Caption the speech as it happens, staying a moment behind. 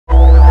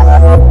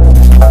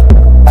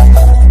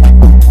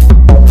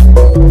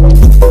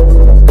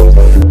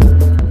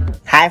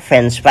Hi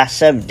friends,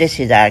 what's up? This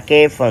is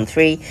Arcade from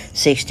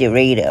 360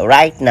 Reader.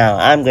 Right now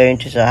I'm going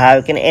to show how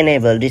you can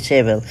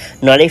disable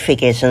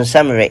notification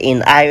summary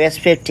in iOS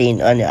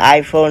 15 on your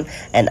iPhone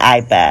and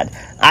iPad.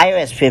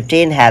 iOS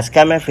 15 has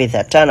come up with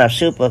a ton of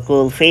super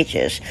cool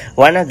features.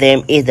 One of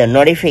them is the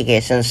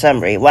notification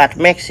summary. What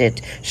makes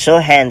it so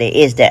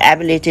handy is the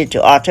ability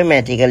to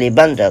automatically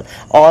bundle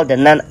all the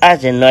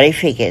non-urgent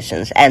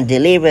notifications and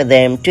deliver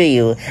them to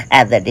you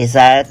at the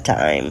desired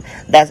time.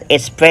 Thus,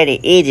 it's pretty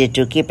easy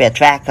to keep a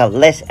track of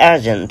less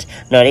urgent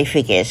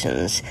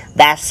notifications.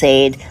 That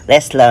said,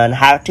 let's learn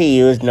how to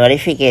use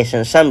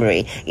notification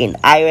summary in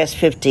iOS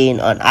 15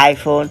 on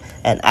iPhone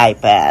and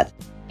iPad.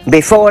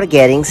 Before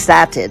getting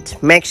started,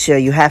 make sure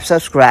you have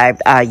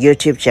subscribed our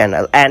YouTube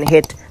channel and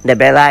hit the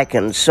bell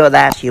icon so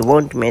that you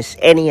won't miss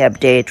any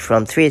update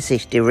from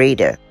 360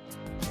 Reader.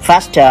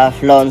 First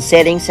off, launch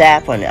Settings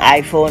app on your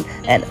iPhone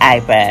and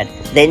iPad,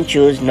 then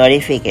choose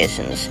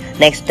Notifications.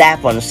 Next,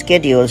 tap on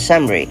Schedule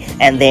Summary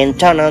and then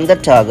turn on the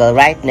toggle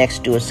right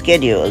next to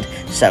Scheduled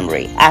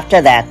Summary.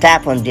 After that,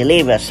 tap on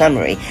Deliver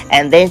Summary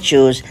and then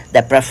choose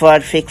the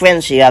preferred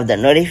frequency of the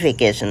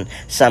notification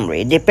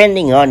summary.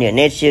 Depending on your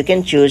needs, you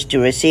can choose to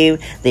receive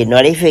the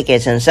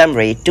notification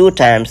summary 2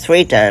 times,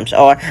 3 times,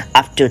 or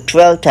up to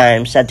 12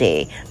 times a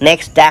day.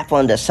 Next, tap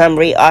on the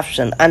Summary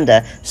option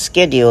under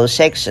Schedule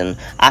section.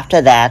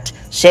 After that,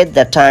 set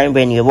the time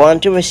when you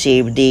want to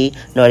receive the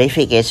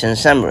notification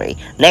summary.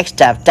 Next,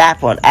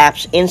 tap on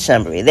Apps in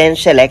Summary. Then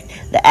select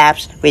the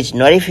apps which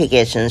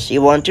notifications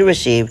you want to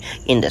receive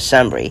in the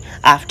summary.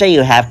 After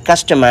you have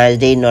customized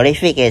the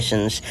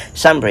notifications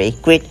summary,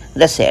 quit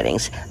the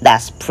settings.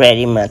 That's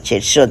pretty much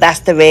it. So that's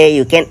the way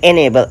you can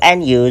enable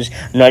and use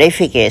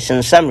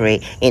notification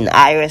summary in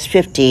iOS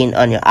 15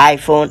 on your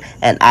iPhone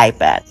and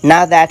iPad.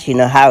 Now that you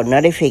know how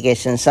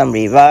notification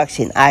summary works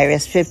in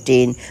iOS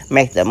 15,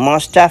 make the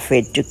most of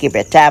it to keep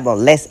a tab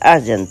on less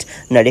urgent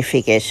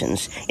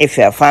notifications. If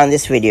you have found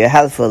this video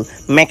helpful,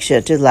 make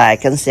sure to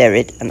like and share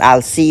it, and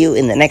I'll see you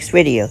in the next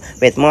video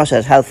with more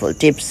such helpful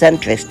tips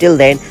and tricks. Till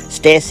then,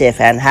 stay safe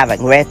and have a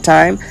great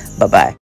time. Bye bye.